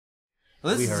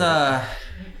Well, this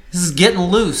is Getting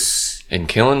Loose. In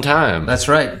Killin time. That's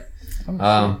right. We're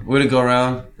going to go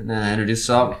around and introduce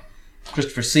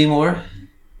Christopher Seymore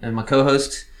and my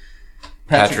co-host,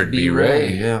 Patrick B.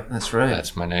 Ray. Yeah, that's right.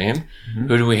 That's my name. Mm-hmm.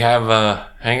 Who do we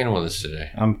have hanging with us today?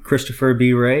 I'm Christopher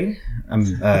B. Ray. I'm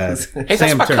hey, that's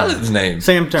Sam my Turner. cousin's name.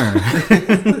 Sam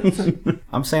Turner.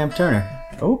 I'm Sam Turner.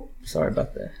 Oh, sorry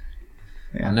about that.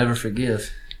 Yeah. I'll never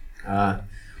forgive.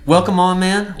 Welcome on,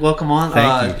 man. Welcome on.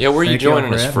 Thank you. Yeah, where are you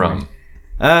joining us from?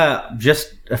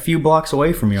 Just a few blocks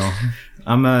away from y'all.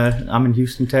 I'm in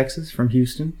Houston, Texas. From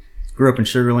Houston. Grew up in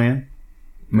Sugar Land.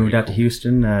 Moved out to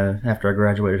Houston after I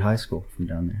graduated high school from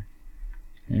down there.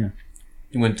 Yeah.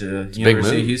 You went to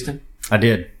University of Houston? I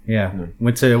did. Yeah.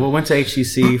 Went to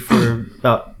HCC for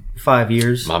about 5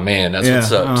 years. My man, that's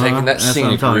what's up. Taking that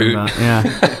scenic route. About.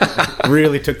 Yeah.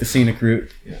 Really took the scenic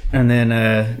route. Yeah. And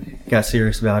then got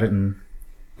serious about it, and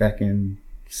back in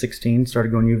 16 started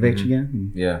going to U of H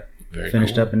again. Yeah.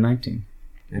 Finished up in 19.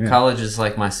 And college is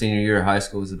like my senior year of high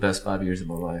school was the best 5 years of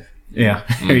my life. Yeah,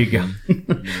 there you go.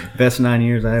 Best 9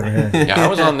 years I ever had. Yeah, I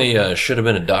was on the should have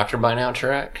been a doctor by now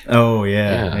track. Oh,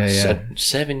 yeah.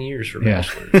 7 years for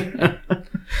bachelor's.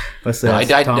 What's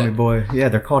that? Tommy boy. Yeah,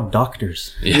 they're called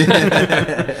doctors.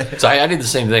 Yeah. So I did the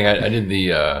same thing. I did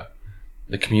the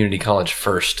community college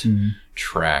first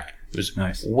track. It was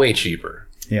way cheaper.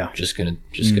 Yeah. Just gonna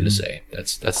say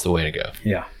that's the way to go.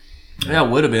 Yeah. Yeah, it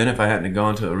would have been if I hadn't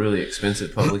gone to a really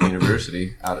expensive public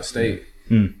university out of state.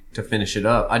 To finish it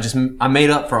up, I made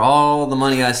up for all the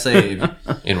money I saved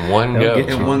in one go.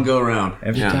 In one go round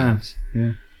every time.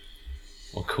 Yeah.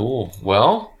 Well, cool.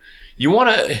 Well, you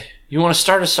wanna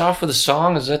start us off with a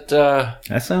song? Is that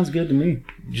that sounds good to me?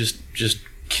 Just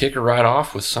kick her right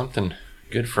off with something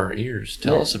good for our ears.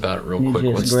 Tell us about it real quick.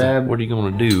 What are you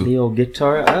gonna do? The old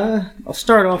guitar. I'll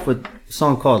start off with a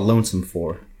song called "Lonesome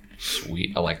For."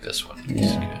 Sweet, I like this one.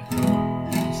 Yeah.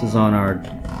 This is on our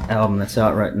album that's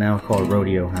out right now called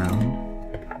Rodeo Hound.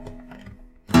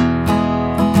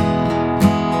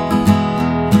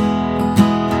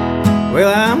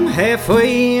 Well, I'm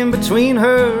halfway in between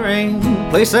her and the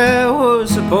place I was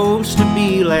supposed to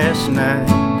be last night.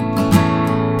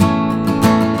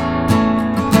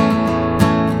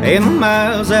 And the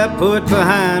miles I put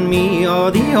behind me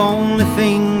are the only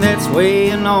thing that's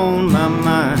weighing on my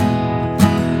mind.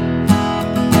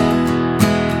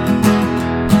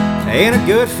 And a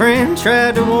good friend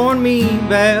tried to warn me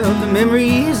about the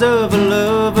memories of a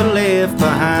love I left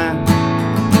behind.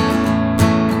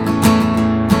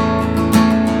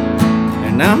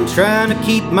 And I'm trying to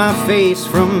keep my face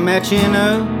from matching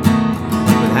up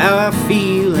with how I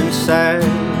feel inside.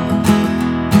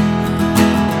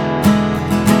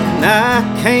 And I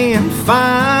can't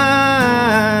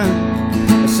find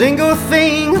a single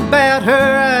thing about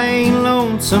her I ain't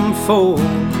lonesome for.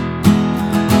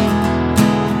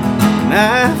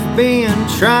 I've been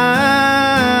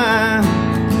trying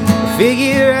to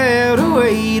figure out a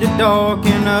way to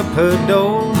darken up her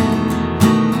door.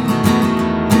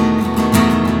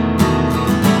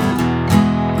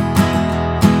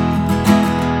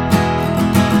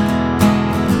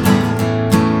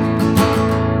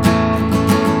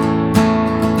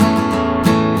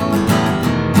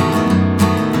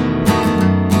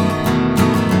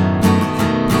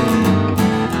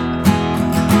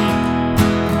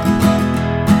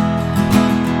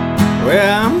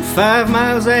 Well, I'm 5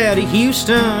 miles out of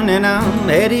Houston and I'm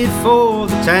headed for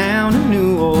the town of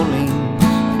New Orleans.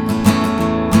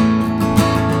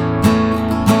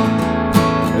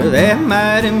 That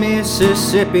mighty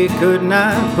Mississippi could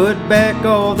not put back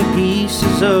all the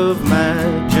pieces of my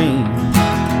dreams.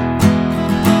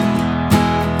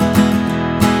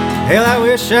 Hell, I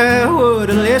wish I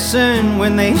would've listened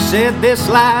when they said this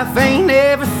life ain't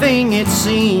everything it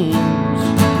seems.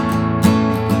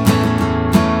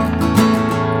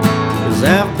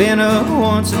 I've been up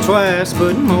once or twice,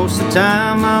 but most of the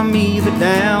time I'm either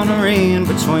down or in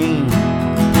between.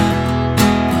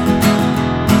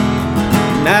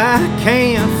 And I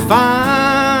can't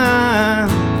find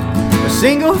a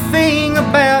single thing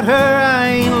about her I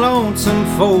ain't lonesome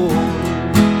for.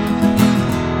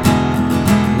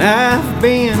 And I've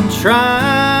been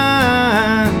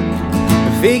trying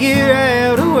to figure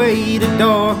out a way to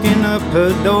darken up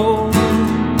her door.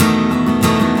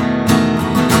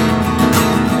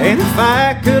 And if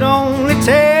I could only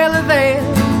tell her that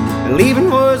leaving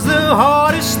was the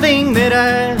hardest thing that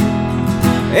I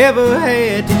ever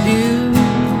had to do.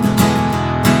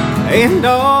 And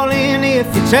darling, if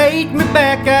you take me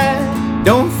back, I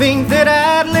don't think that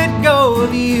I'd let go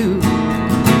of you.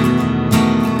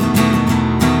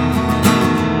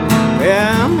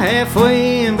 Yeah, I'm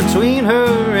halfway in between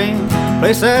her and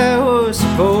place I was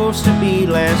supposed to be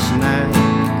last night.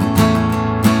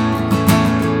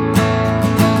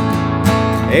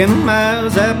 And the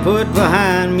miles I put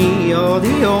behind me are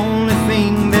the only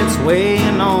thing that's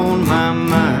weighing on my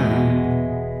mind.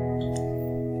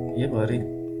 Yeah, buddy.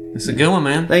 It's a good one,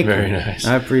 man. Thank you. Very nice.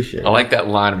 I appreciate it. I like that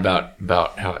line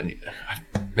about how.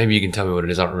 Maybe you can tell me what it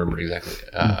is. I don't remember exactly.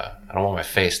 I don't want my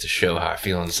face to show how I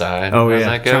feel inside. Oh, How's yeah.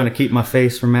 that go? Trying to keep my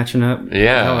face from matching up.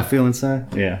 Yeah. How I feel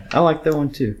inside. Yeah. I like that one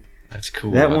too. That's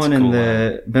cool. That That's one a and cool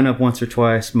the been up once or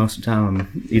twice. Most of the time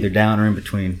I'm either down or in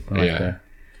between. I like Yeah. that.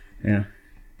 Yeah.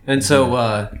 And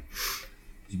so,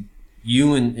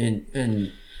 you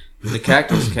and the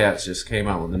Cactus Cats just came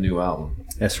out with a new album.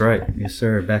 That's right. Yes,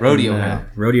 sir. Back Rodeo in, Hound.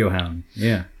 Rodeo Hound.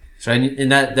 Yeah. So,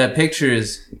 and that picture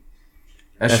is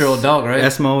that's your old dog, right?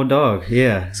 That's my old dog.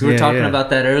 Yeah. So we were Yeah, talking yeah. about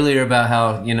that earlier about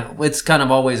how, you know, it's kind of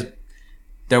always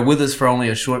they're with us for only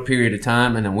a short period of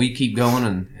time, and then we keep going,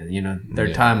 and you know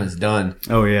their time is done.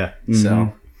 Oh yeah. Mhm.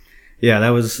 So yeah, that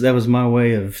was my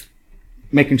way of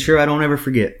making sure I don't ever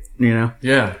forget. You know,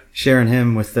 yeah, sharing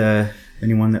him with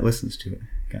anyone that listens to it,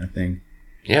 kind of thing.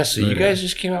 Yeah, so you guys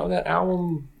just came out with that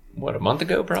album, what, a month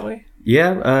ago, probably?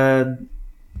 Yeah,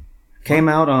 came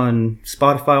out on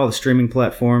Spotify, all the streaming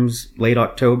platforms, late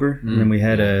October, and then we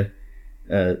had a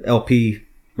LP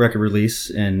record release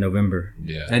in November.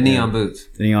 Yeah. and Neon Boots.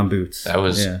 The Neon Boots. That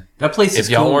was... Yeah. That place If is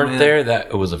y'all cool, weren't man. there,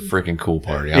 that was a freaking cool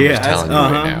party. I'm just telling you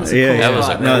right now. It's a Yeah, cool That was a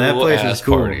spot. no, that cool place ass is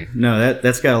cool. party. No,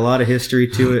 that's got a lot of history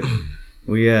to it.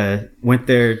 We went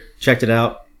there, checked it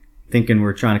out, thinking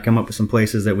we're trying to come up with some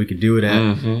places that we could do it at.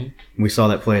 Mm-hmm. We saw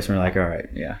that place and we're like, all right,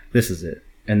 yeah, this is it.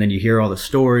 And then you hear all the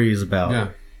stories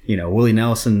about, you know, Willie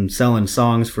Nelson selling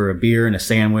songs for a beer and a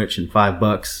sandwich and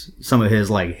 $5. Some of his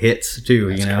like hits too,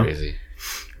 That's you know. crazy.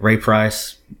 Ray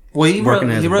Price. Well, he wrote working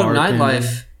as a bartender.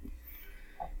 Nightlife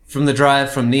from the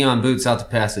drive from Neon Boots out to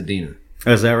Pasadena.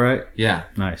 Oh, is that right? Yeah,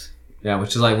 Nice. yeah,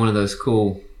 which is like one of those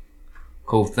cool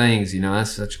things. You know, that's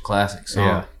such a classic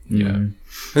song. Yeah. Mhm.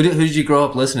 Who did you grow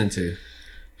up listening to?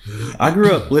 I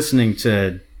grew up listening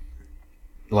to,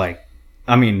 like,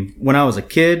 I mean, when I was a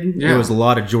kid, Yeah. it was a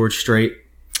lot of George Strait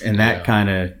and that kind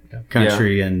of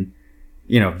country and,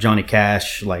 you know, Johnny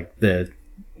Cash, like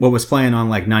what was playing on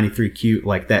like 93 Q,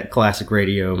 like that classic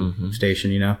radio station,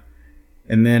 you know?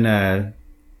 And then,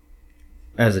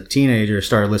 as a teenager, I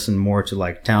started listening more to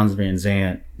like Townes Van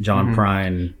Zandt, John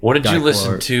Prine. What did Guy you listen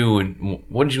Clark. to? And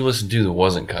what did you listen to that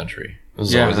wasn't country? This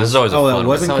is Yeah. always, this is always a Oh, that fun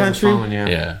wasn't one. That's always a country? fun one,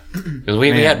 Yeah, because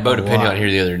we Man, had Bo a Opinion lot. on here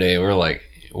the other day. We were like,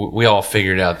 we all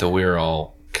figured out that we were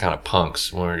all kind of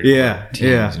punks. When we were Yeah, teens,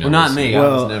 yeah. you know, Well, not listening. me. I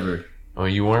Well- was never. Oh,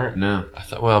 you weren't? No. I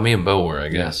thought. Well, me and Bo were, I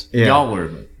guess. Yeah. Y'all were.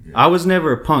 But, I was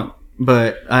never a punk,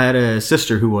 but I had a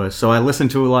sister who was, so I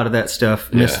listened to a lot of that stuff.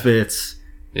 Yeah. Misfits,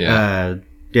 Yeah.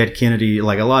 Dead Kennedy,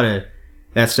 like a lot of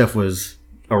that stuff was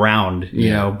around, you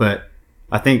Yeah. know. But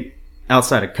I think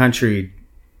outside of country,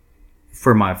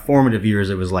 for my formative years,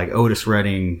 it was like Otis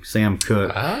Redding, Sam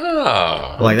Cooke.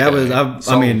 Oh, Like that okay. was,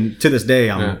 I mean, to this day,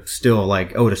 I'm still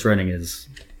like Otis Redding is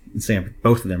Sam.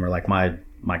 Both of them are like my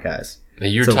guys. Now,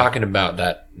 you're so- talking about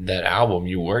that album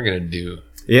you were gonna do.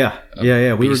 Yeah,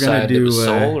 yeah. We were gonna B-side that do was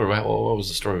Soul, or what was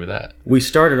the story with that? We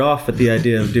started off with the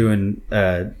idea of doing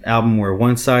an album where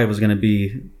one side was going to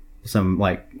be some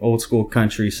like old school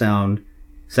country sound,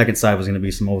 second side was going to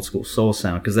be some old school soul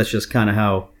sound, because that's just kind of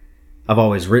how I've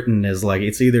always written, is like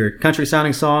it's either a country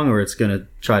sounding song or it's going to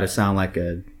try to sound like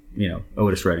a, you know,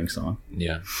 Otis Redding song.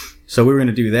 Yeah. So we were going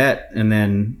to do that, and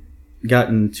then got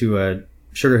into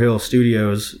Sugar Hill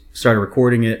Studios, started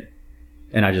recording it,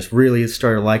 and I just really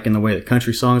started liking the way the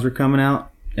country songs were coming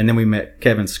out. And then we met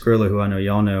Kevin Skrilla, who I know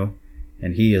y'all know,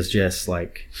 and he is just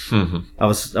like, I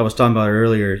was talking about it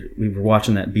earlier. We were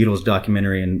watching that Beatles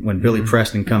documentary, and when Billy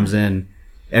Preston comes in,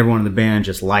 everyone in the band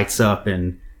just lights up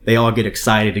and they all get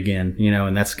excited again, you know,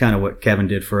 and that's kind of what Kevin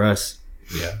did for us.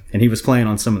 Yeah. And he was playing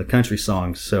on some of the country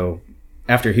songs. So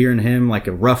after hearing him, like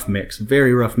a rough mix,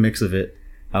 very rough mix of it,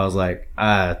 I was like,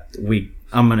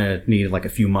 I'm going to need like a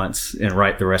few months and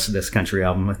write the rest of this country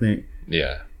album, I think.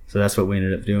 Yeah. So that's what we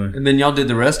ended up doing. and then y'all did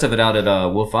the rest of it out at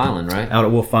Wolf Island, right? Out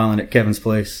at Wolf Island at Kevin's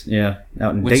place. Yeah.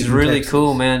 Out in Which Dayton, is really Texas.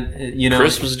 cool, man. You know,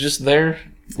 Chris was just there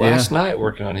last night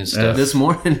working on his stuff. this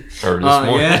morning. or this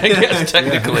morning, yeah. I guess,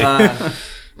 technically.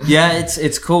 Yeah,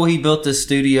 it's cool. He built this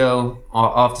studio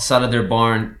off the side of their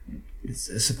barn.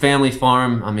 It's a family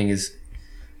farm. I mean,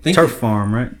 Turf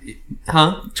farm, right?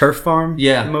 Huh? Turf farm?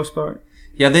 Yeah. For the most part?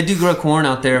 Yeah, they do grow corn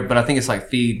out there, but I think it's like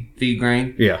feed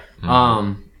grain. Yeah.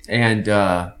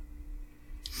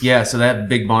 Yeah, so they have a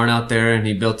big barn out there, and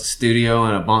he built a studio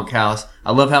and a bunkhouse.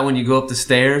 I love how when you go up the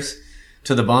stairs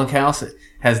to the bunkhouse, it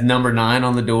has number 9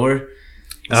 on the door.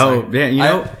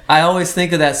 I always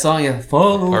think of that song. Yeah,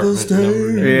 follow the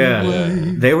stairway.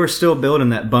 Yeah, they were still building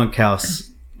that bunkhouse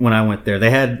when I went there.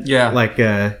 They had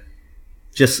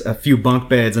just a few bunk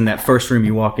beds in that first room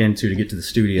you walk into to get to the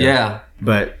studio. Yeah,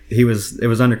 but it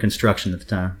was under construction at the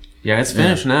time. Yeah, it's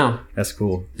finished now. That's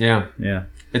cool. Yeah.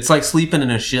 It's like sleeping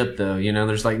in a ship, though.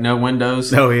 There's like no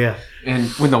windows. Oh yeah. And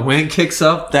when the wind kicks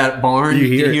up that barn,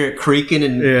 you can hear it creaking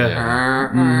and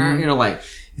like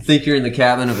you think you're in the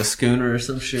cabin of a schooner or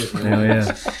some shit. Oh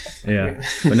yeah.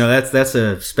 But no, that's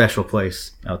a special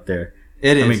place out there.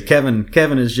 It is. I mean,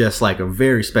 Kevin is just like a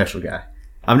very special guy.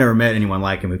 I've never met anyone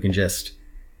like him who can just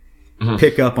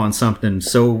pick up on something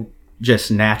so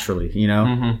just naturally.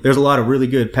 There's a lot of really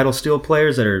good pedal steel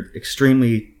players that are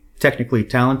extremely technically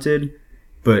talented,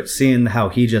 but seeing how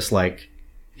he just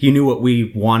he knew what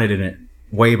we wanted in it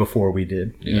way before we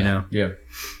did. Yeah.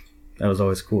 That was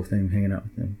always a cool thing hanging out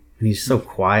with him. And he's so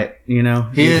quiet. He's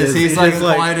like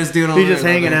the quietest dude on He's just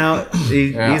hanging out.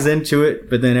 He's into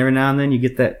it, but then every now and then you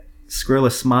get that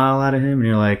scurrilous smile out of him, and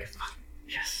you're like,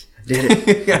 yes, I did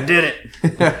it. I did it.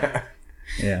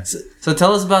 Yeah. So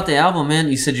tell us about the album, man.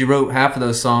 You said you wrote half of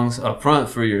those songs up front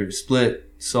for your Split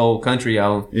Soul Country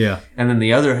album. Yeah. And then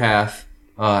the other half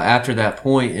after that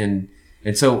point. And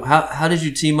so how did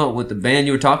you team up with the band?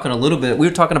 You were talking a little bit. We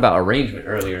were talking about arrangement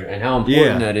earlier and how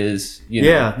important that is.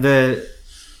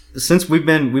 Since we've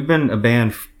been a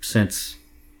band since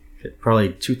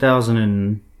probably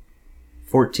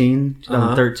 2014,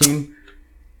 2013.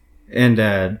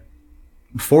 And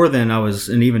before then,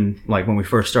 and even like when we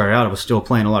first started out, I was still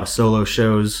playing a lot of solo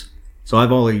shows. So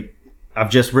I've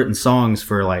just written songs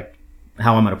for like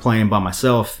how I'm going to play them by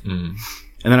myself. And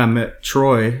then I met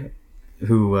Troy,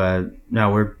 who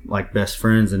now we're like best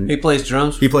friends. And he plays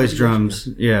drums. He plays drums.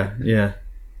 Yeah.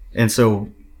 And so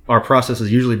our process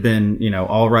has usually been,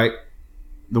 I'll write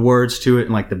the words to it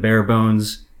and like the bare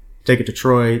bones, take it to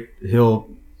Troy. He'll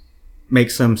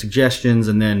make some suggestions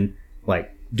and then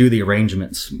like do the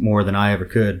arrangements more than I ever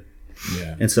could.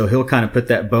 Yeah. And so he'll kind of put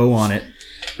that bow on it.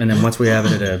 And then once we have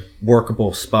it at a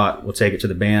workable spot, we'll take it to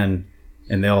the band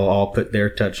and they'll all put their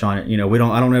touch on it. I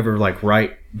don't ever like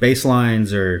write bass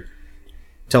lines or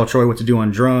tell Troy what to do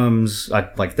on drums.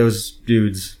 Like those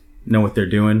dudes know what they're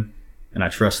doing and I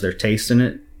trust their taste in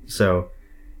it. So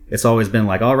it's always been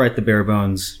like, I'll write the bare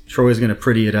bones. Troy's going to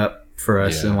pretty it up for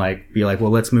us and like be like,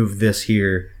 well, let's move this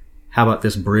here. How about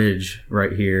this bridge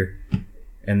right here?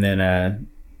 And then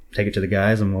take it to the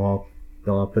guys and they'll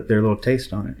all put their little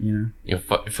taste on it,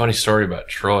 Funny story about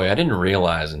Troy. I didn't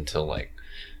realize until like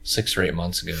 6 or 8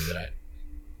 months ago that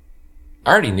I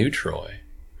already knew Troy.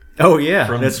 Oh yeah,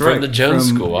 that's right. From the Jones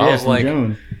School. I was like,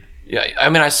 Jones. Yeah. I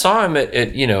mean, I saw him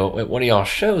at one of y'all's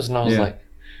shows, and I was like,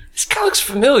 this guy looks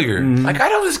familiar. Mm-hmm. Like I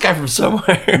know this guy from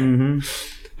somewhere. Mm-hmm.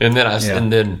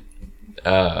 And then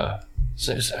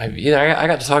so either I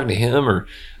got to talking to him or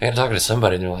I got to talking to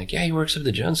somebody, and they're like, yeah, he works at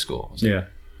the Jones School. I was like,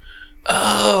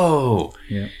 oh,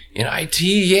 yeah, in IT,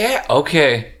 yeah,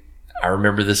 okay. I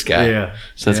remember this guy. Yeah.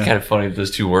 So it's kind of funny that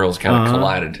those two worlds kind of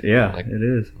collided. Yeah, like, it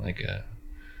is. Like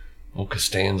old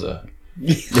Costanza.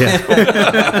 Yeah.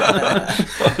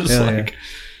 I was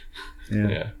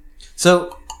yeah.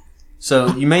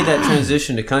 So you made that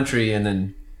transition to country, and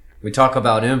then we talk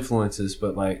about influences,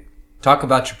 but like talk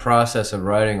about your process of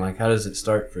writing. Like, how does it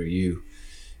start for you?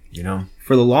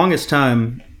 For the longest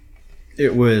time,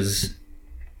 it was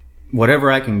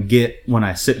whatever I can get when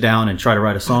I sit down and try to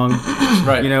write a song.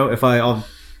 Right.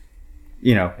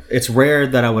 It's rare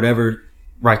that I would ever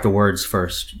write the words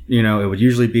first. It would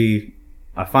usually be,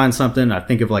 I find something, I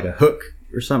think of like a hook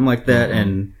or something like that,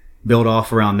 and build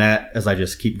off around that as I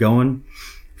just keep going.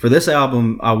 For this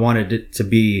album, I wanted it to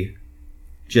be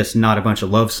just not a bunch of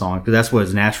love songs, because that's what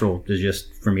is natural to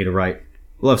just for me to write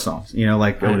love songs,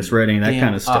 like Otis Redding, that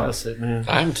kind of stuff. Opposite, man.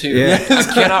 I'm too. Yeah. I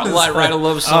cannot write a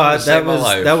love song to save my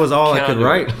life. That was all I could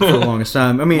write for the longest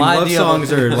time. I mean, love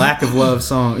songs are lack of love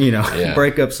song,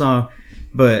 breakup song.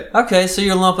 But okay, so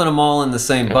you're lumping them all in the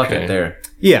same bucket there.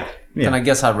 Yeah. And I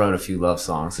guess I wrote a few love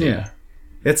songs. Yeah.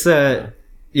 It's but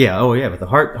the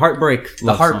heartbreak.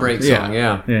 The heartbreak song.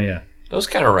 Yeah. Those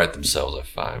kind of write themselves, I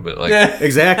find, but like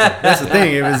exactly. That's the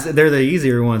thing. They're the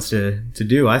easier ones to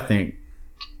do, I think.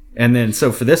 And then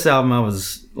so for this album, I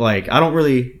was like, I don't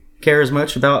really care as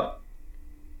much about.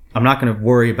 I'm not going to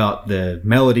worry about the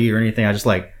melody or anything. I just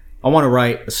I want to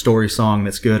write a story song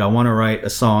that's good. I want to write a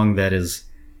song that is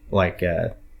like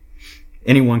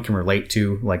anyone can relate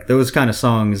to. Like those kind of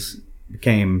songs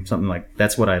became something like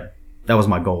that was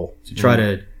my goal, to try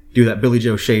to do that Billy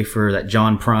Joe Schaefer, that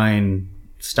John Prine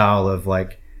style of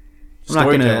like,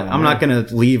 I'm not gonna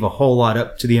leave a whole lot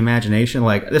up to the imagination.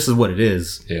 Like, this is what it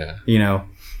is. Yeah.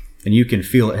 and you can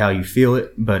feel it how you feel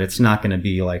it, but it's not going to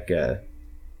be like I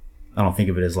don't think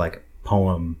of it as like a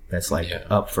poem that's like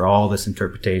up for all this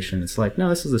interpretation. It's like, no,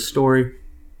 this is a story.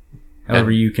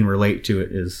 However you can relate to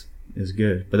it is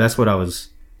good. But that's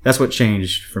what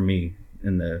changed for me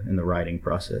in the writing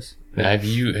process. Now, have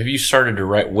you started to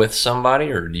write with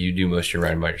somebody, or do you do most of your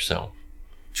writing by yourself?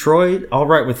 Troy, I'll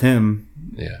write with him.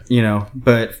 Yeah.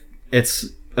 But it's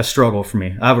a struggle for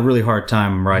me. I have a really hard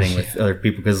time writing with other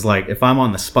people because, like, if I'm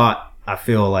on the spot, I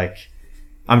feel like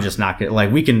I'm just not good.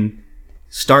 Like, we can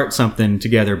start something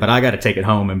together, but I got to take it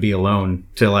home and be alone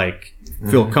to like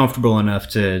feel comfortable enough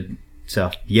to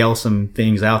yell some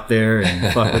things out there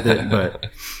and fuck with it. But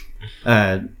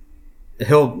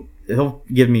he'll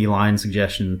give me line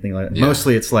suggestions and things like that.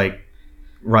 Mostly, it's like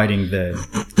writing the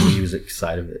music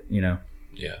side of it. Yeah.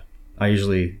 I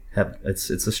usually have it's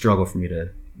a struggle for me to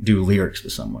do lyrics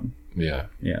with someone. Yeah.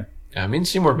 I mean,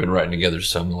 Seymore have been writing together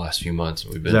some the last few months.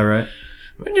 Is that right?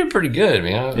 We've been doing pretty good,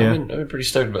 man. I've been pretty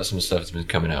stoked about some of the stuff that's been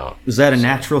coming out. Is that a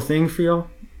natural thing for y'all?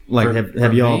 Like,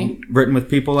 have y'all written with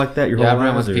people like that your whole life? Yeah,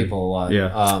 I've written with people a lot.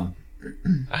 Yeah.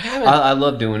 I haven't. I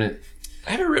love doing it.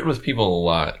 I haven't written with people a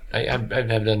lot. I've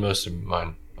done most of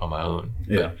mine on my own.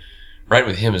 Yeah. But writing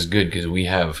with him is good because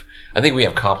I think we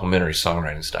have complementary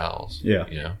songwriting styles.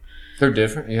 Yeah. They're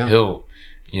different. Yeah.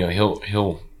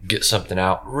 He'll get something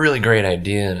out, really great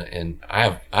idea, and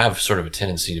I have sort of a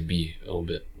tendency to be a little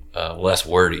bit less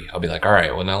wordy. I'll be like, all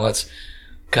right, well now let's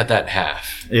cut that in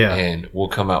half. Yeah. And we'll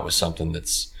come out with something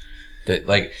that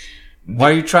like.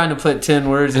 Why are you trying to put 10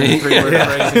 words in a 3-word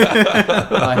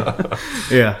phrase?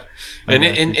 Yeah.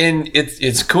 And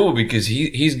it's cool because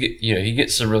he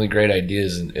gets some really great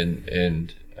ideas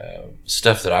and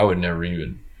stuff that I would never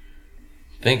even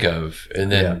think of,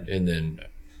 and then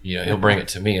he'll bring it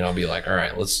to me and I'll be like, all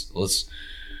right, let's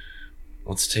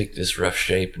take this rough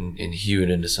shape and hew it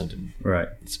into something. Right.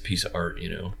 It's a piece of art,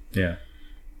 Yeah.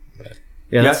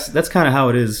 That's kind of how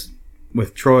it is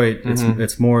with Troy.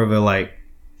 It's more of a like,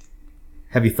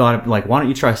 have you thought of like, why don't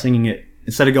you try singing it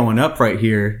instead of going up right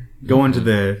here, go into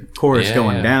the chorus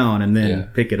going down and then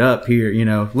pick it up here,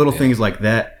 little things like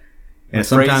that. And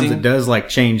sometimes phrasing. It does like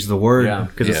change the word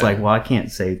because it's like, well, I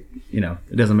can't say,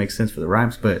 it doesn't make sense for the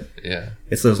rhymes, but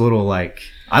it's those little like,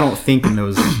 I don't think in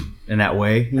those in that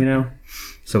way,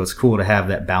 so it's cool to have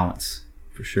that balance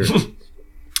for sure.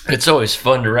 It's always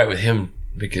fun to write with him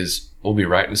because we'll be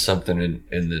writing something and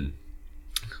then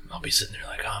I'll be sitting there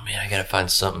like, oh man, I gotta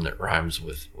find something that rhymes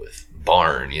with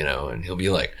barn, and he'll be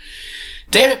like,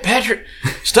 damn it, Patrick,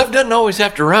 stuff doesn't always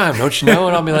have to rhyme, don't you know?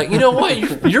 And I'll be like, you know what,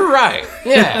 you're right.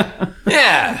 Yeah.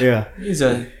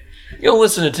 You'll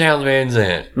listen to Towns Van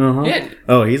Zandt.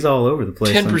 Oh, he's all over the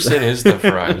place. 10% of his stuff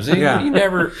rhymes. He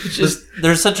never just.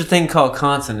 There's such a thing called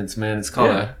consonants, man. It's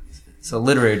called it's a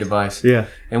literary device. Yeah.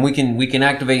 And we can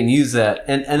activate and use that.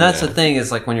 And that's the thing is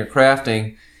like when you're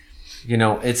crafting,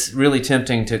 it's really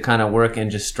tempting to kind of work in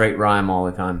just straight rhyme all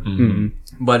the time. Mm-hmm.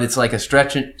 But it's like a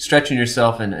stretching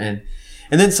yourself and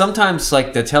then sometimes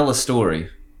like to tell a story,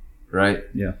 right?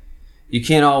 Yeah. You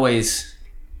can't always,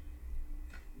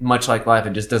 much like life,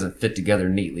 it just doesn't fit together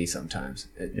neatly sometimes.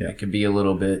 It can be a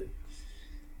little bit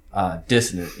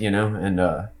dissonant, and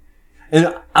I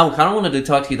kind of wanted to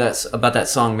talk to you about that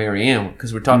song Marianne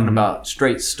because we're talking about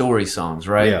straight story songs,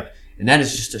 right? Yeah. And that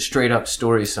is just a straight up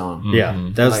story song. Yeah.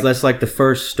 That's like the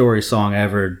first story song I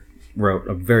ever wrote.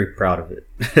 I'm very proud of it.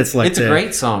 It's a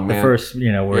great song, man. The first,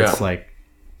 where it's like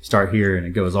start here and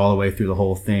it goes all the way through the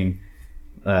whole thing.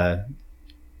 That's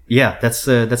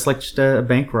like just a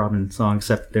bank robbing song,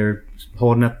 except they're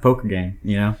holding up a poker game,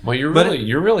 Well, you're really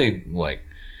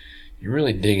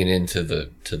digging into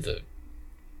the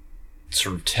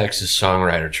sort of Texas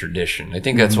songwriter tradition. I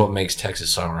think that's what makes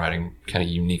Texas songwriting kind of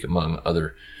unique among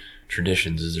other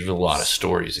traditions. Is there's a lot of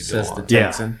stories that go on.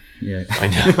 Texan. Yeah, I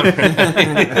know.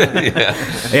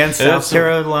 And South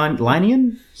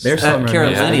Carolinian. There's some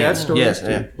Carolinian. Yes,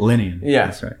 Linian. Yeah,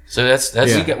 that's right. So that's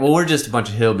we're just a bunch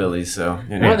of hillbillies. So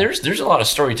well, there's a lot of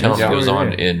storytelling that goes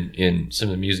on in some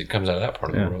of the music that comes out of that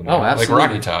part of the world. Oh, absolutely. Like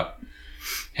Rocky Top.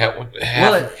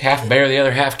 Half bear, the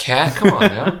other half cat. Come on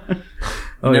now.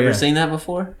 Never seen that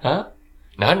before? Huh?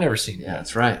 No, I've never seen that. Yeah,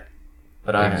 that's right.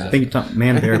 But I have. I think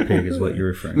Man Bear Pig is what you're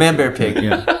referring to. Man Bear Pig.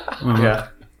 Yeah. Uh-huh. Yeah.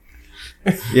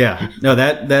 Yeah. No,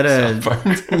 that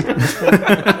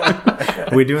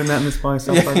are we doing that in this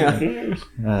podcast?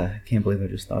 I can't believe I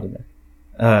just thought of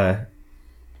that.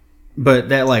 But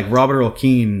that like Robert Earl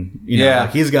Keen,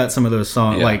 like he's got some of those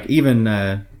songs, like even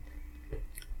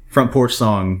Front Porch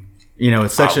Song.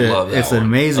 It's such it's an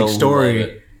amazing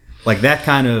story. Like that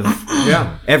kind of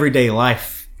everyday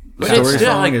life story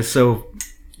song is so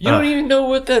You don't even know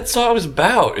what that song's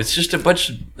about. It's just a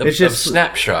bunch of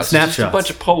snapshots. It's just a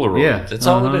bunch of Polaroids. Yeah. That's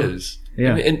all it is.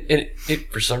 Yeah. And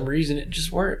it, for some reason, it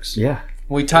just works. Yeah.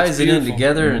 Well, he ties it in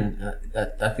together, and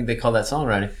I think they call that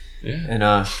songwriting. Yeah. And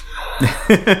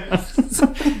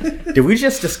did we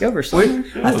just discover something?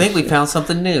 I think we found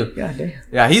something new. God damn.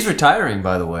 Yeah, he's retiring,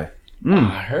 by the way.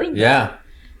 I heard that. Yeah.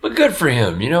 But good for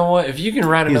him. You know what? If you can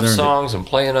write enough songs and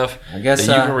play enough that you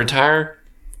can retire,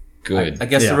 good. I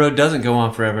guess the road doesn't go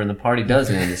on forever, and the party does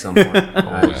end at some point.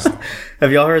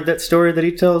 Have y'all heard that story that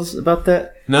he tells about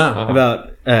that? No.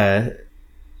 About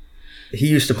he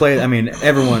used to play. I mean,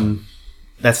 everyone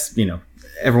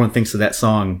thinks of that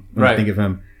song when they think of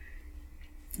him.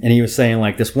 And he was saying,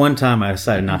 like, this one time I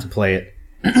decided not to play it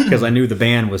because I knew the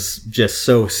band was just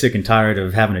so sick and tired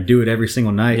of having to do it every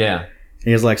single night. Yeah.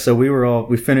 He was like, so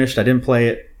we finished, I didn't play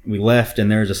it, we left,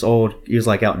 and there was this he was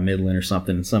like out in Midland or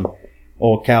something, and some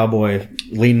old cowboy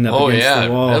leaning up against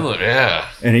the wall. Midland, yeah.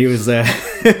 And he was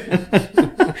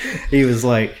he was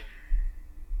like,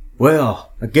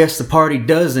 well, I guess the party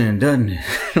does end, doesn't it?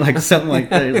 Like something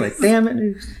like that. He was like, damn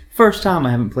it, first time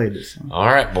I haven't played this song. All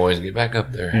right, boys, get back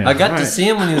up there. Yeah. I got to see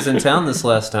him when he was in town this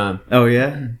last time. Oh,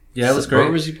 yeah? Yeah, it was great.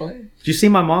 Where was he playing? Did you see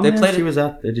my mom? She was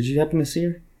out there. Did you happen to see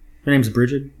her? Her name's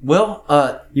Bridget. Well,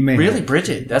 you may really,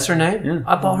 Bridget. That's her name. Yeah.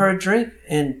 I bought her a drink,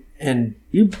 and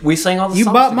we sang all the songs. You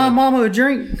bought my together. mama a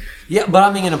drink? Yeah, but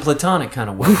I mean in a platonic kind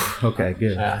of way. Okay,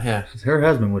 good. Yeah. Her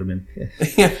husband would have been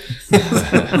pissed. Yeah.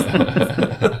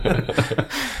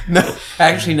 No,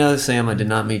 actually, no, Sam. I did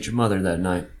not meet your mother that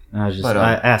night. I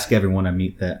ask everyone I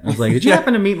meet that. I was like, did you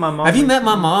happen to meet my mom? Have you met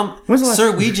my mom?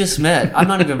 Sir, we just met. I'm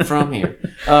not even from here.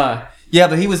 Yeah,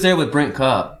 but he was there with Brent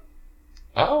Cobb.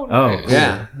 Oh, nice. Cool.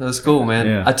 Yeah, that was cool, man.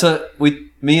 Yeah.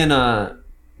 Me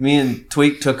and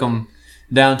Tweak took them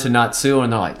down to Natsuo,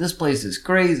 and they're like, "This place is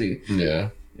crazy."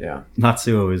 Yeah.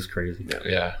 Natsuo is crazy.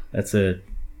 Yeah. It's a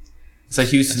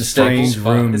Houston strange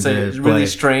room. It's a really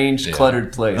strange,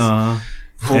 cluttered place.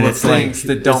 Full of things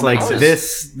that don't make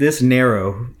sense. This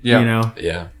narrow. Yeah. You know.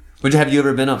 Yeah. But have you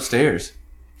ever been upstairs?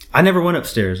 I never went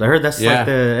upstairs. I heard that's like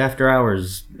the after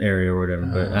hours area or whatever,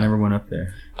 but I never went up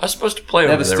there. I was supposed to play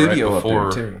over there right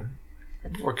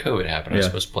before COVID happened. I was Yeah.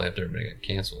 supposed to play up there, but it got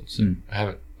canceled. So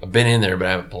I've been in there, but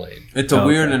I haven't played. It's a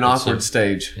weird and awkward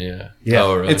stage. Yeah. Yeah.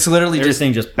 Oh, really? It's literally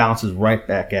everything just bounces right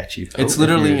back at you. It's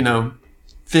literally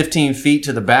 15 feet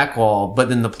to the back wall, but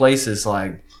then the place is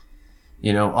like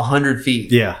 100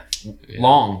 feet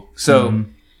long. So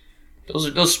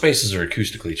those spaces are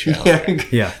acoustically challenging.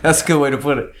 Yeah. That's a good way to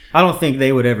put it. I don't think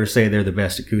they would ever say they're the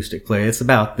best acoustic play. It's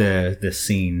about the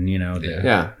scene,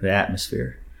 the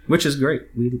atmosphere, which is great.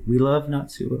 We love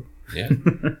Natsuo. Yeah.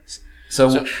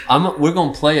 So we're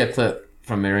gonna play a clip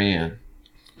from Marianne.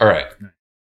 All right.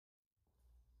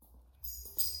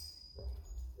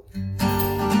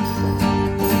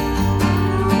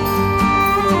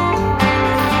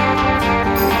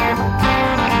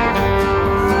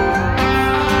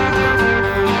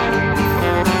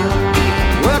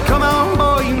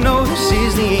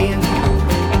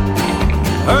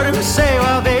 Heard him say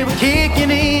while they were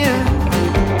kicking in,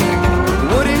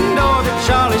 wooden door that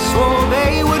Charlie swore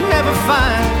they would never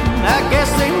find. I guess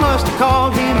they must have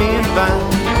called him in fine.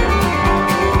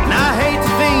 And I hate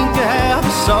to think of how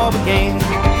this all began,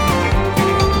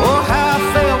 or how I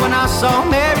felt when I saw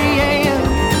Marianne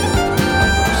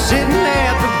sitting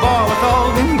at the bar with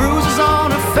all them bruises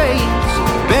on her face,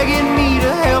 begging me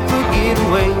to help her get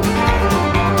away.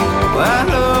 Well, I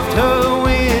loved her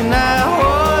when I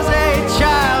was a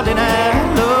child, and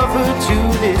I love her to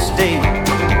this day.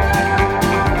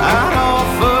 I'd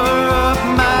offer up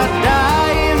my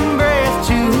dying breath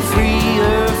to free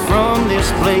her from this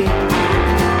place.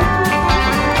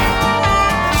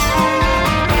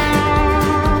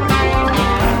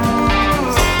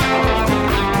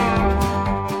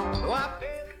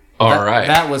 All right.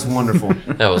 That was wonderful.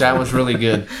 that was really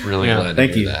good. Really glad to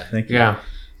hear that. Thank you. Yeah.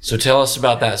 So tell us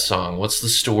about that song. What's the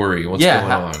story? What's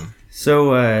going on?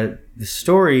 So the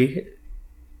story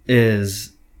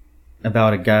is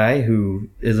about a guy who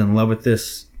is in love with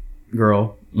this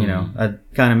girl. You know, I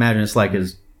kind of imagine it's like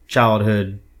his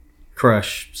childhood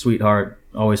crush, sweetheart,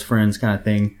 always friends kind of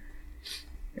thing.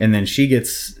 And then she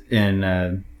gets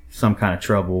in some kind of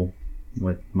trouble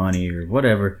with money or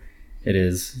whatever it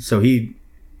is. So he's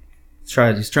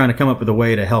trying to come up with a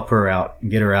way to help her out and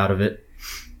get her out of it.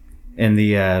 And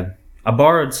I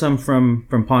borrowed some from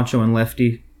Poncho and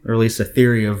Lefty, or at least a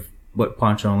theory of what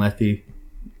Poncho and Lefty,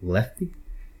 what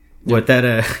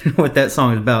that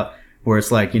song is about, where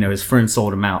it's like, his friend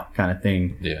sold him out kind of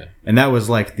thing. Yeah. And that was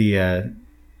like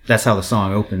that's how the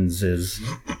song opens is,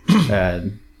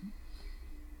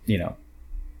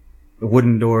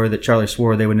 wooden door that Charlie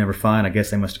swore they would never find. I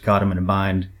guess they must have caught him in a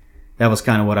bind. That was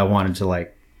kind of what I wanted to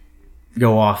like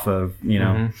go off of, you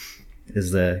know,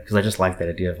 is because I just like that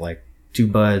idea of like two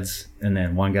buds and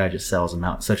then one guy just sells them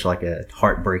out. Such like a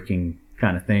heartbreaking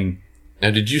kind of thing. Now,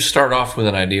 did you start off with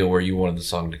an idea where you wanted the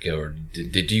song to go, or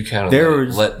did you kind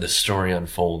of let the story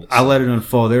unfold? I let it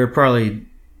unfold. There were probably,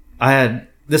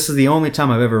 this is the only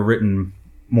time I've ever written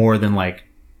more than like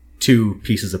 2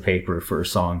 pieces of paper for a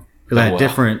song. Because I had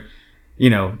different,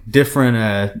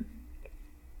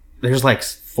 there's like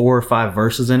 4 or 5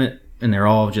 verses in it, and they're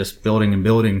all just building and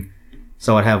building.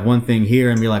 So I'd have one thing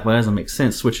here and be like, well, that doesn't make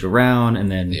sense, switch it around,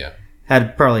 and then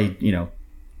had probably,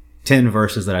 10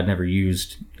 verses that I'd never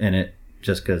used in it,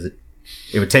 just because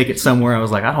it would take it somewhere. I was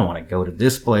like, I don't want to go to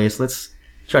this place. Let's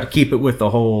try to keep it with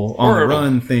the whole on the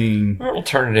run thing. Or we'll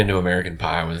turn it into American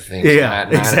Pie with things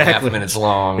exactly. 9.5 minutes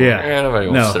long. Yeah. Nobody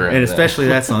wants to sit around and especially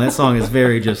that song. That song is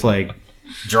very just like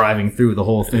driving through the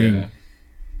whole thing. Yeah.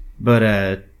 But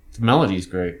the melody's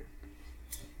great.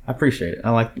 I appreciate it. I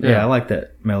like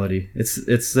that melody.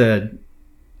 It's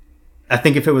I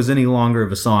think if it was any longer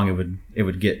of a song, it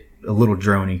would get a little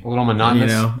drony, a little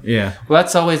monotonous. Yeah. Well,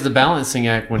 that's always the balancing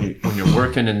act when you're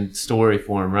working in story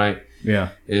form, right? Yeah.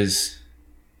 Is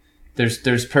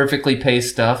there's perfectly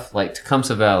paced stuff like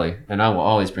Tecumseh Valley, and I will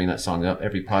always bring that song up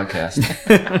every podcast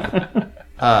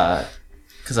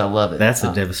because I love it. That's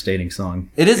a devastating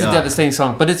song. It is a devastating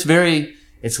song, but it's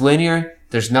linear.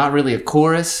 There's not really a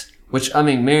chorus, which I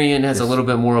mean, Marianne has a little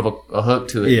bit more of a hook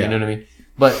to it. Yeah. You know what I mean?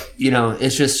 But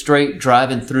it's just straight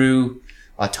driving through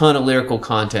a ton of lyrical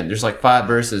content. There's like 5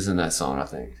 verses in that song, I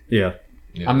think. Yeah.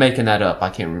 I'm making that up. I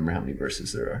can't remember how many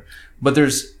verses there are. But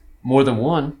there's more than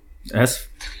one. That's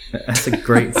a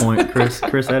great point, Chris.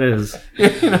 Chris, that is.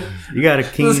 You got a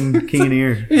keen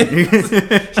ear.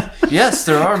 Yes,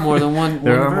 there are more than one.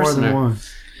 There are more than one.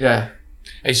 Yeah.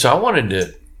 Hey, so I want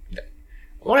to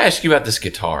ask you about this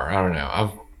guitar. I don't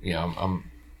know. I'm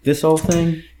this whole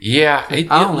thing? Yeah, it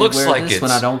looks like it's.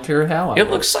 When I don't care how. It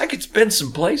looks like it's been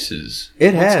some places.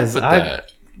 It has.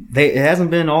 It hasn't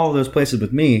been all of those places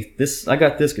with me. I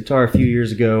got this guitar a few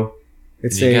years ago. You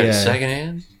got it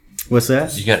secondhand? What's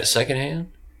that? You got it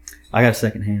secondhand? I got it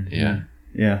secondhand. Yeah.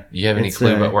 Yeah. You have any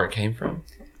clue about where it came from?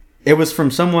 It was from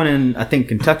someone in, I think,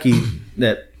 Kentucky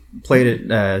that played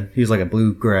it. He was like a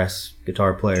bluegrass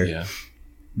guitar player. Yeah.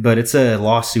 But it's a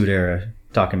lawsuit era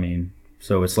Takamine.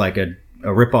 So it's like a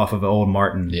ripoff of an old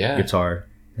Martin guitar.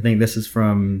 I think this is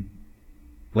from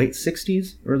late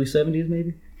 60s, early 70s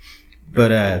maybe.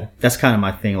 But that's kind of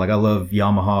my thing. Like I love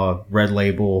Yamaha, Red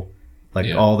Label,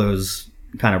 all those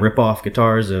kind of rip-off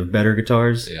guitars of better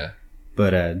guitars. Yeah.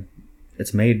 But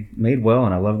it's made well,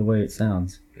 and I love the way it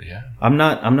sounds. Yeah. I'm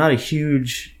not a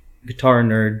huge guitar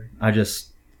nerd. I just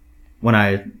when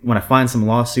I find some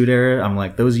lawsuit era, I'm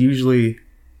like, those usually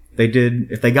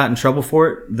if they got in trouble for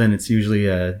it, then it's usually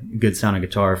a good sounding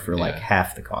guitar for like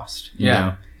half the cost. You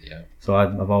know? Yeah. So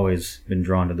I've always been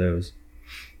drawn to those.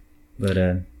 But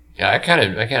I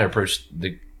kind of approach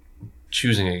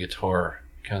choosing a guitar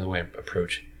kind of the way I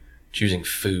approach choosing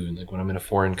food. Like when I'm in a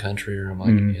foreign country or I'm like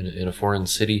in a foreign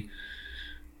city,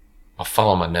 I'll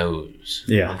follow my nose.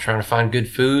 Yeah. When I'm trying to find good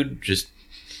food, just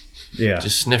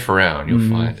sniff around, you'll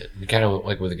find it. Kind of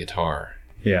like with a guitar.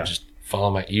 Yeah. Just follow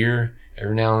my ear.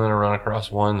 Every now and then I run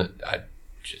across one that I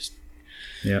just...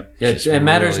 Yeah. It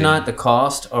matters not the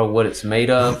cost or what it's made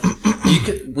of.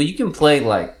 You can play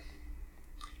like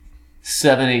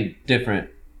 7-8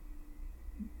 different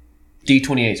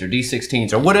D28s or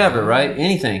D16s or whatever, right?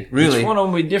 Anything, really. Each one of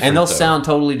them will be different. And they'll sound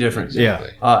totally different.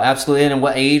 Exactly. Yeah. Absolutely. And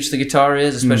what age the guitar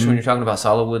is, especially when you're talking about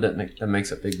solid wood, that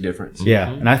makes a big difference. Yeah.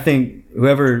 And I think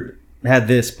whoever had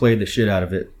this played the shit out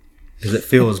of it. Because it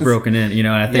feels broken in, and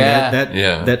I think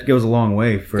that goes a long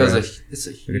way for it's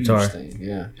a huge guitar thing.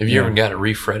 Yeah. Have you ever got it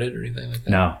refretted or anything like that?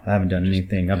 No, I haven't done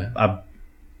anything.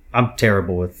 I'm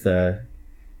terrible with.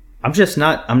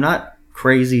 I'm not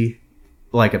crazy,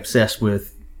 like obsessed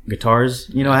with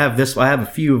guitars. I have a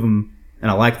few of them,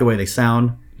 and I like the way they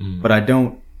sound, but I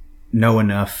don't know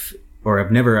enough, or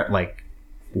I've never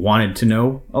wanted to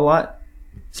know a lot.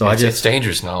 So it's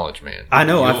dangerous knowledge, man. I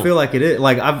know. I feel like it is.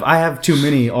 Like I have too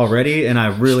many already, and I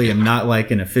really am not like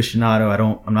an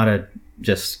aficionado. I'm not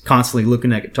just constantly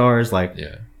looking at guitars.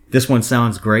 This one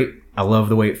sounds great. I love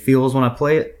the way it feels when I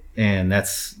play it, and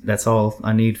that's all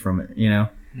I need from it.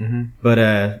 Mm-hmm. But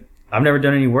I've never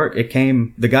done any work.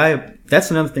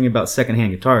 That's another thing about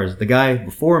secondhand guitars. The guy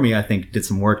before me, I think, did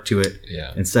some work to it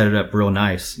and set it up real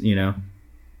nice.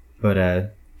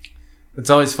 But it's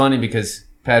always funny because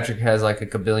Patrick has like a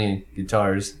kabillion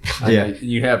guitars.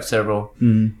 You have several,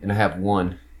 and I have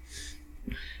one.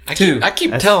 I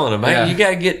keep telling him, man, you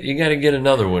gotta get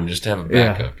another one just to have a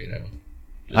backup,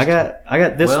 I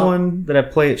got this one that I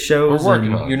play at shows. We're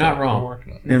working on it. You're not wrong.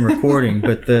 In recording,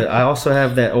 but I also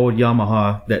have that old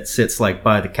Yamaha that sits like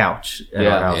by the couch at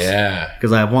our house. Yeah.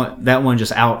 Because I want that one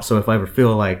just out, so if I ever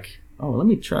feel like, oh, let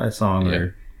me try a song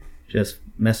or just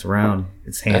mess around,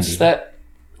 it's handy. That's that.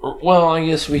 Well, I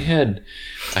guess I had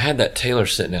that Taylor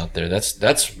sitting out there.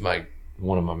 That's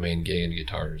one of my main Gettin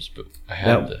guitars, but I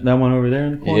had that one over there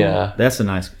in the corner. Yeah, that's a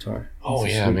nice guitar. Oh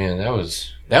yeah, sweet. Man,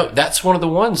 that's one of the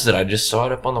ones that I just saw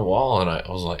it up on the wall, and I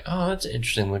was like, oh, that's an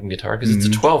interesting looking guitar because it's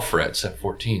a 12 frets at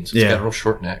 14, so it's got a real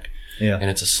short neck, and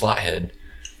it's a slot head,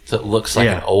 so it looks like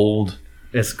an old.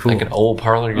 It's cool. Like an old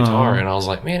parlor guitar, and I was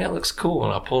like, man, that looks cool.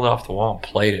 And I pulled it off the wall and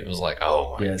played it. It was like,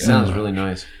 oh my God. It sounds really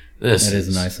nice. That is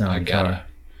a nice sound guitar.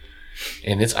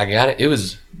 I got it. It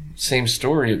was same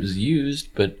story. It was used,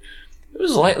 but it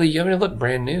was lightly. I mean, it looked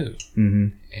brand new. Mm-hmm.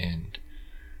 And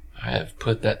I have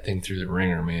put that thing through the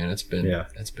ringer, man. It's been a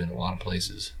lot of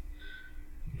places.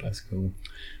 That's cool.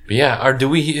 But yeah, do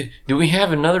we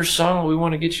have another song we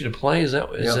want to get you to play? Is that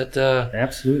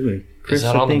absolutely? Chris, is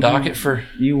that on the docket for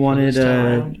you wanted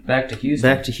Back to Houston?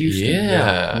 Back to Houston.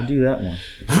 Yeah. We'll do that one.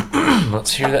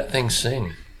 Let's hear that thing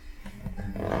sing.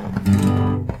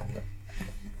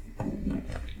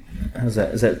 How's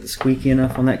that? Is that squeaky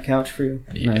enough on that couch for you?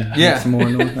 Yeah. Yeah. Some more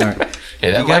noise? All right.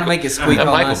 Yeah, you gotta make it squeak that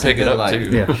all mic will nice pick it up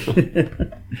too. Yeah.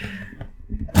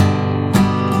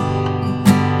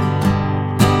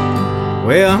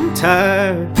 Well, I'm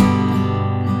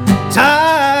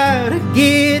tired of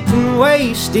getting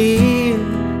wasted,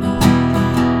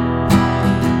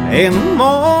 and the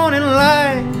morning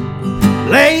light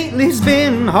lately's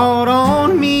been hard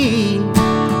on me.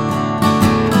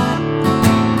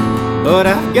 But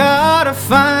I've gotta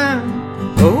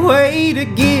find a way to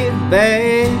get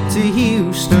back to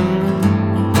Houston,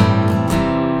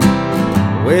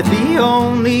 with the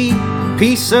only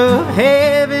piece of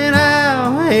heaven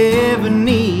I'll ever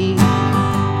need.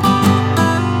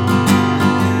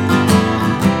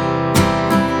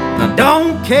 I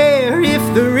don't care if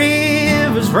the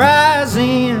river's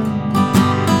rising,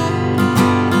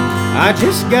 I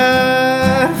just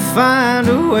gotta find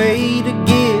a way to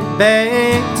get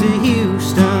back to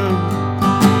Houston.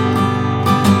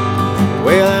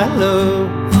 Well, I love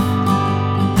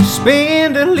to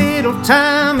spend a little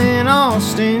time in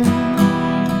Austin,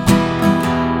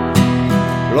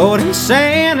 Lord, in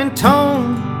San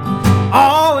Antonio,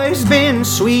 always been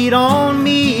sweet on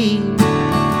me.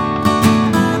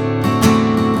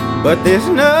 But there's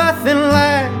nothing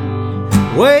like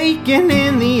waking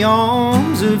in the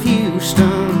arms of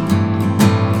Houston,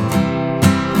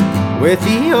 with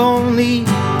the only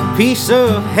piece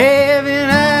of heaven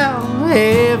I'll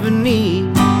ever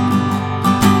need.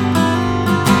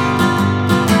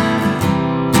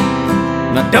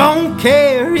 And I don't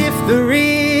care if the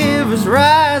river's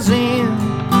rising,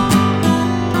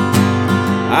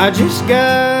 I just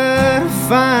gotta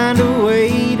find a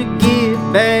way to get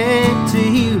back to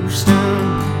Houston.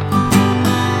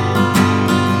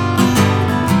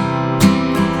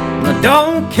 I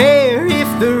don't care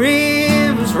if the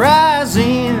river's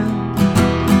rising,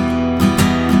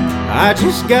 I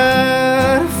just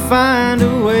gotta find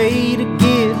a way to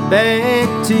get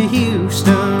back to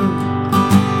Houston.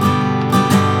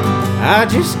 I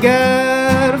just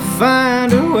gotta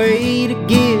find a way to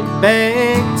get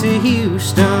back to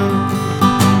Houston.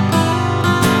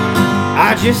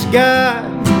 I just got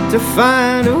to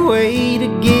find a way to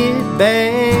get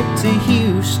back to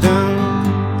Houston.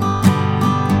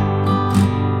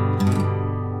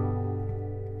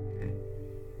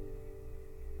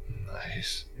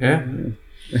 Nice. Yeah.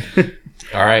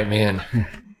 All right, man.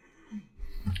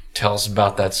 Tell us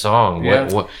about that song. Yeah.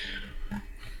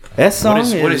 That song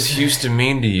what does Houston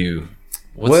mean to you?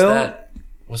 What's that?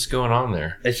 What's going on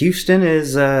there? Houston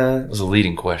is That was a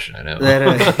leading question, I know.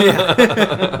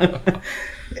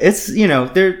 It's,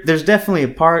 there's definitely a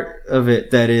part of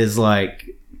it that is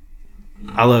like,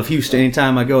 I love Houston.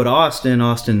 Anytime I go to Austin,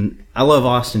 I love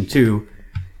Austin too,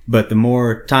 but the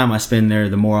more time I spend there,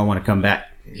 the more I want to come back.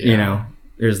 Yeah.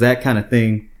 There's that kind of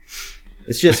thing.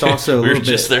 It's just also a we little were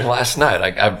just there last night.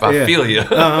 I feel you.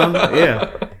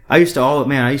 Yeah. I used to want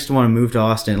to move to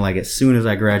Austin like as soon as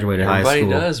I graduated high school.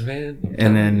 Everybody does, man.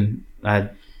 And then I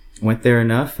went there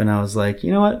enough, and I was like,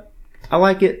 you know what? I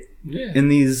like it in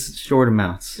these short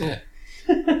amounts. Yeah.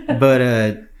 But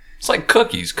it's like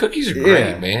cookies. Cookies are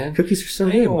great, man. Cookies are so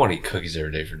You good. don't want to eat cookies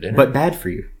every day for dinner. But bad for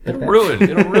you. It'll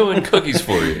ruin cookies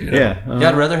for you. You know? Yeah.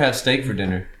 I'd rather have steak for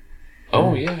dinner.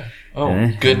 Oh yeah.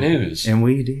 Oh, good news. And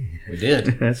we did. We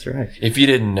did. That's right. If you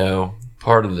didn't know,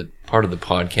 part of the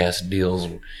podcast deals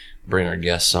bring our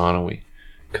guests on and we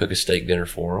cook a steak dinner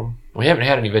for them. We haven't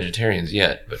had any vegetarians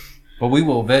yet, but we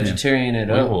will vegetarian it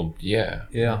up. Well,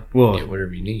 Well, get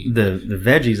whatever you need. the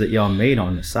veggies that y'all made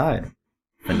on the side,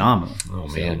 phenomenal. Oh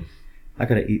man, I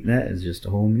could have eaten that as just a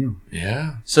whole meal.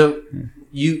 Yeah. So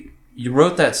you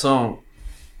wrote that song.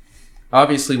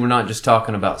 Obviously, we're not just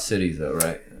talking about cities, though,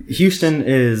 right? Houston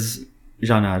is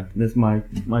Janad. That's my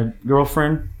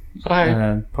girlfriend,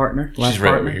 partner. She's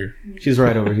right over here. She's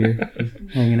right over here,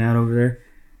 hanging out over there.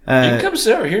 You can come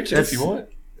sit over here too if you want.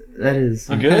 That is.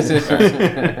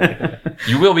 Okay.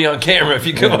 You will be on camera if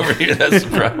you come over here. That's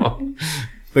the problem.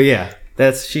 But yeah,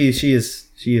 she is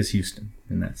Houston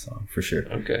in that song for sure.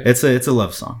 Okay. It's a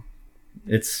love song.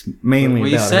 It's mainly.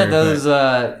 Well, you about said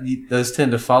her, those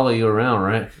tend to follow you around,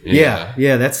 right?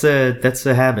 Yeah. That's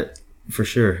a habit for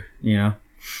sure. You know.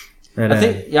 That,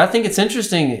 I think it's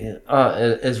interesting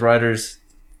as writers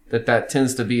that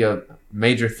tends to be a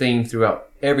major theme throughout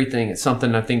everything. It's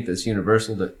something I think that's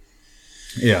universal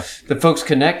that folks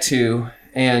connect to.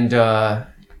 And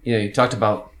you talked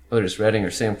about Otis Redding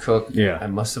or Sam Cooke. Yeah,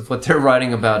 and most of what they're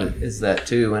writing about is that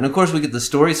too. And of course, we get the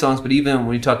story songs, but even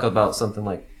when you talk about something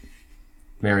like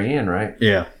Marianne, right?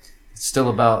 Yeah, it's still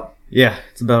about. Yeah,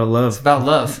 it's about love. It's about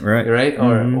love, right?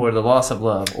 Or the loss of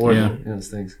love, or those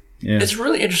things. Yeah. It's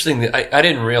really interesting that I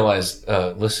didn't realize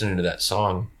listening to that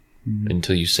song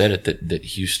until you said it that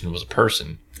Houston was a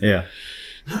person. Yeah.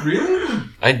 Really?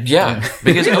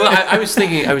 Because I was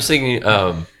thinking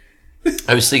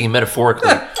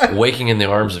metaphorically, waking in the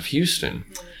arms of Houston.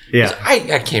 Yeah.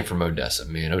 I came from Odessa,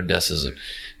 man.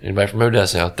 Anybody from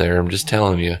Odessa out there? I'm just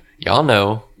telling you, y'all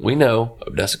know, we know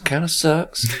Odessa kind of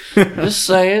sucks. Just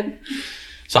saying.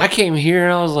 So I came here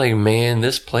and I was like, man,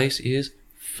 this place is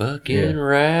fucking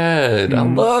rad. I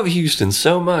love Houston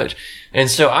so much. And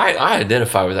so I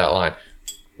identify with that line,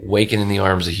 waking in the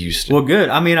arms of Houston. Well, good.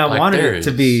 I mean, I wanted it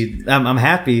to be, I'm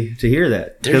happy to hear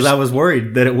that because I was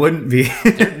worried that it wouldn't be.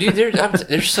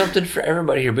 There's something for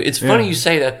everybody here. But it's funny you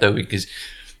say that though, because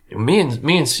me and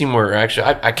Seymore are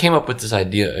actually, I came up with this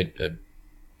idea a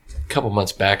couple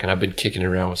months back and I've been kicking it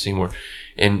around with Seymore.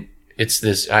 And it's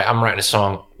this, I'm writing a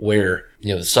song where,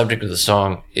 the subject of the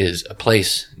song is a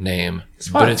place name,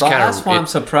 but it's kind of, that's why I'm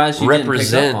surprised you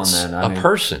represents didn't pick up on that. a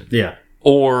person. Yeah.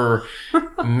 Or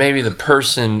maybe the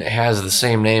person has the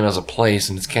same name as a place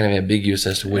and it's kind of ambiguous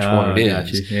as to which one it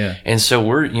is. Yeah. And so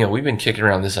we've been kicking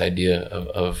around this idea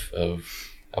of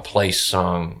a place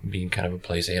song being kind of a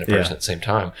place and a person at the same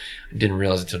time. I didn't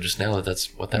realize until just now that that's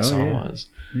what that song was.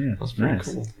 Yeah. That's pretty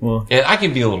cool. Well, I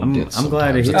can be a little dense. I'm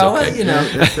glad to hear that.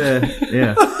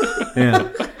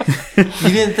 You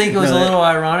didn't think it was a little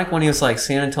ironic when he was like,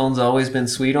 San Antonio's always been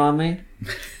sweet on me?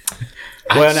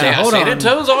 Well, now, hold on. San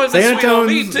Antonio's always been sweet on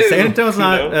me, too. San Antonio's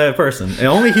not a person.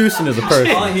 Only Houston is a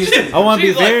person. I want to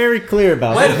be very clear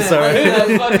about that.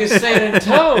 Who the fuck is San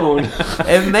Antonio?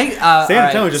 San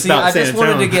Antonio just stopped San Antonio. I just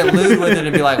wanted to get lewd with it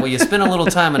and be like, well, you spent a little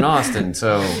time in Austin,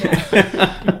 so...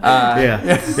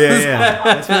 I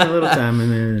spent a little time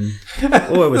and then...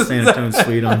 Boy, was San Antonio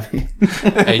sweet on me.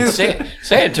 Hey, San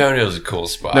Antonio's a cool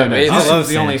spot. I love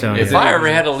San Antonio. If I ever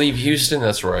had to leave Houston,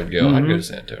 that's where I'd go. I'd go to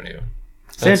San Antonio.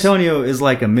 San Antonio is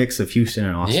like a mix of Houston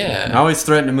and Austin. Yeah. I always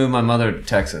threatened to move my mother to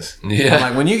Texas. Yeah. I'm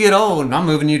like, when you get old, I'm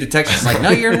moving you to Texas. Like, no,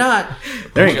 you're not.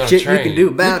 There ain't shit you can do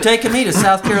about it. You're taking me to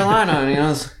South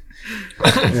Carolina,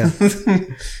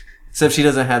 Except she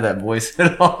doesn't have that voice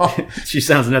at all. She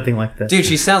sounds nothing like that. Dude,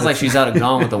 she sounds like she's out of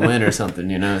Gone with the Wind or something,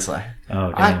 It's like,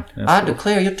 oh, damn. I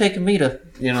declare you're taking me to,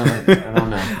 like, I don't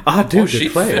know. I do she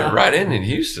declare. fit right in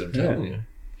Houston, I'm telling you.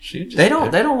 They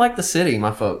don't like the city, my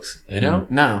folks. They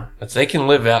don't? No. They can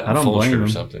live out in Fulshire or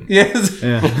something. Yes. They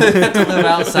have to live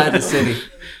outside the city.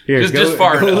 Here, just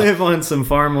far go enough. live on some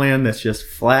farmland that's just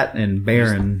flat and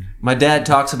barren. My dad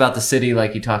talks about the city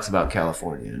like he talks about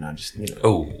California, and I just,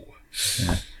 Oh.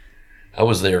 Yeah. I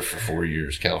was there for 4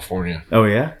 years, California. Oh,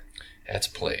 yeah? That's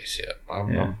a place,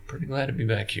 I'm pretty glad to be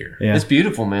back here. Yeah. It's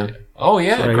beautiful, man. Oh,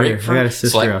 yeah. Right great. I got a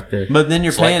sister out there. But then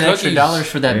you're paying like extra dollars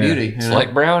for that beauty. It's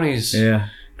like brownies. Yeah.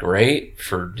 Great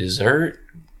for dessert.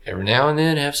 Every now and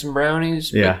then have some brownies.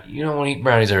 But you don't want to eat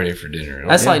brownies every day for dinner.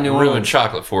 That's like New ruin Orleans.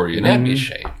 Chocolate for you, and that'd be a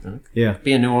shame. Yeah.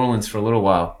 Be in New Orleans for a little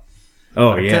while.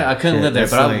 Oh, yeah. I couldn't live there,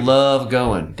 but I love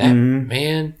going.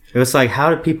 Man. It was like,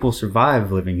 how do people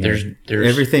survive living here?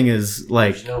 Everything is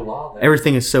like, there's no law there.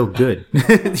 everything is so good.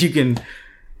 You can,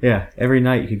 every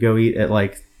night you could go eat at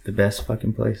like the best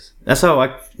fucking place. That's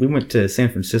how we went to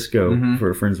San Francisco for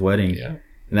a friend's wedding. Yeah.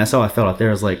 And that's how I felt out there.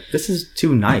 I was like, this is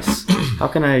too nice. How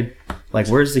can I,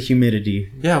 where's the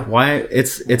humidity? Yeah. Why,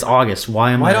 it's August.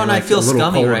 Why don't I feel a little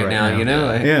scummy cold right now,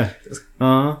 Yeah.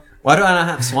 Why do I not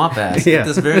have swamp ass Yeah. at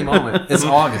this very moment? It's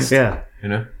August. Yeah.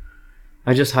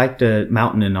 I just hiked a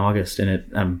mountain in August, and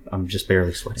I'm just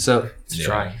barely sweating. So It's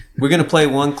dry. we're gonna play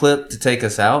one clip to take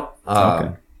us out.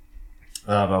 Okay. One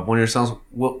of your songs.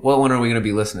 What one are we gonna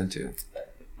be listening to?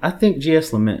 I think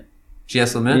GS Lament.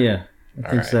 GS Lament. Yeah, I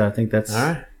think so. I think that's. All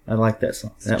right. I like that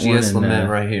song. That GS one and, Lament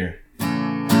right here.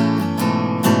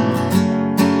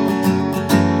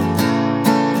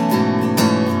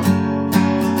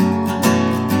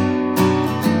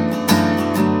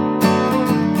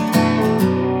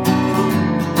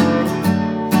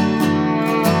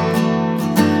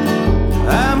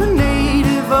 I'm a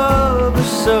native of a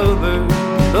suburb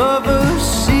of a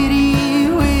city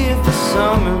with a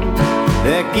summer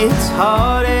that gets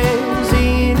hot as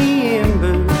any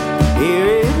ember. Here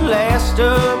it lasts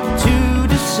up to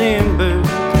December.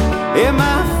 And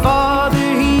my father,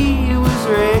 he was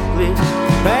reckless,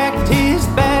 packed his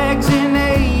bags and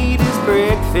ate his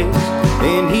breakfast.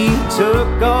 Then he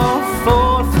took off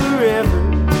for forever.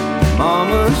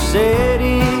 Mama said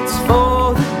it's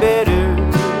for the better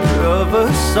of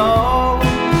us all.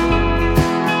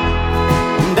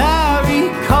 And I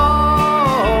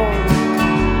recall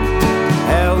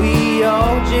how we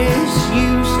all just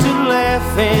used to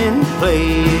laugh and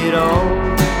play it all.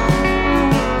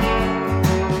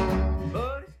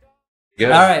 All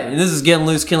right, and this is Getting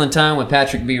Loose, Killing Time with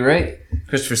Patrick B. Ray,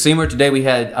 Christopher Seymore. Today we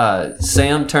had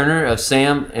Sam Turner of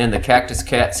Sam and the Cactus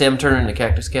Cat. Sam Turner and the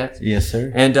Cactus Cats. Yes,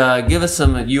 sir. And give us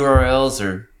some URLs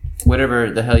or whatever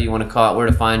the hell you want to call it, where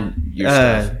to find your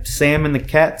stuff. Sam and the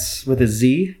Cats with a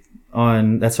Z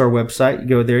on. That's our website. You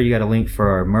go there. You got a link for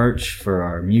our merch, for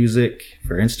our music,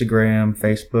 for Instagram,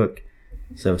 Facebook.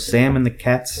 So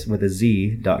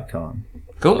samandthecats.com.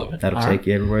 Cool. That'll take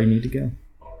you everywhere you need to go.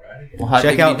 Well, hot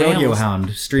Check out diggity Rodeo dams.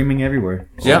 Hound, streaming everywhere.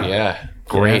 Yeah. Yeah.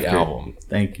 Great after it. album.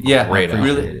 Thank you. Yeah, Great album.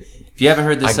 really. If you haven't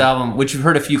heard this album, which you've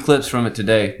heard a few clips from it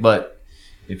today, but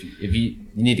if you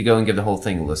need to go and give the whole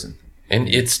thing a listen. And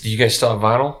do you guys still have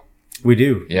vinyl? We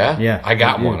do. Yeah? Yeah. I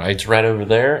got we do. one. It's right over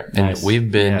there. And Nice.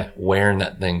 we've been Yeah. wearing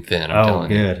that thing thin, I'm Oh,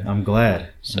 telling you. good. I'm glad.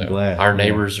 So I'm glad. our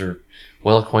neighbors are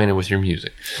well acquainted with your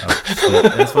music.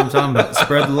 That's what I'm talking about.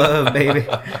 Spread the love, baby.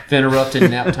 Interrupted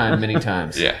nap time many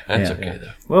times. Yeah, that's Yeah. okay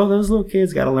though. Well, those little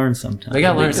kids got to learn sometime. They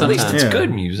got to learn At least sometimes. it's Yeah.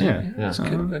 good music. Yeah.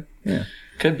 Yeah. Yeah.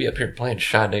 Could be up here playing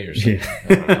Sade or something.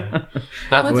 Yeah.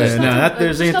 Not that Well, no, not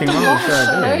there's anything wrong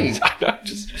with Hey, Sade.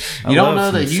 you don't know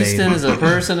love that some Houston Sade. is a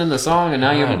person in the song, and now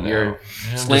I you're know.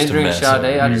 slandering I'm just a mess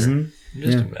Sade. I just, Mhm. I'm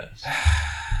just Yeah. a mess.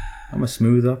 I'm a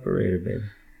smooth operator, baby.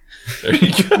 There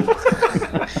you go.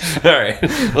 All right,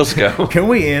 let's go. Can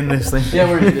we end this thing? yeah,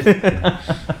 we're.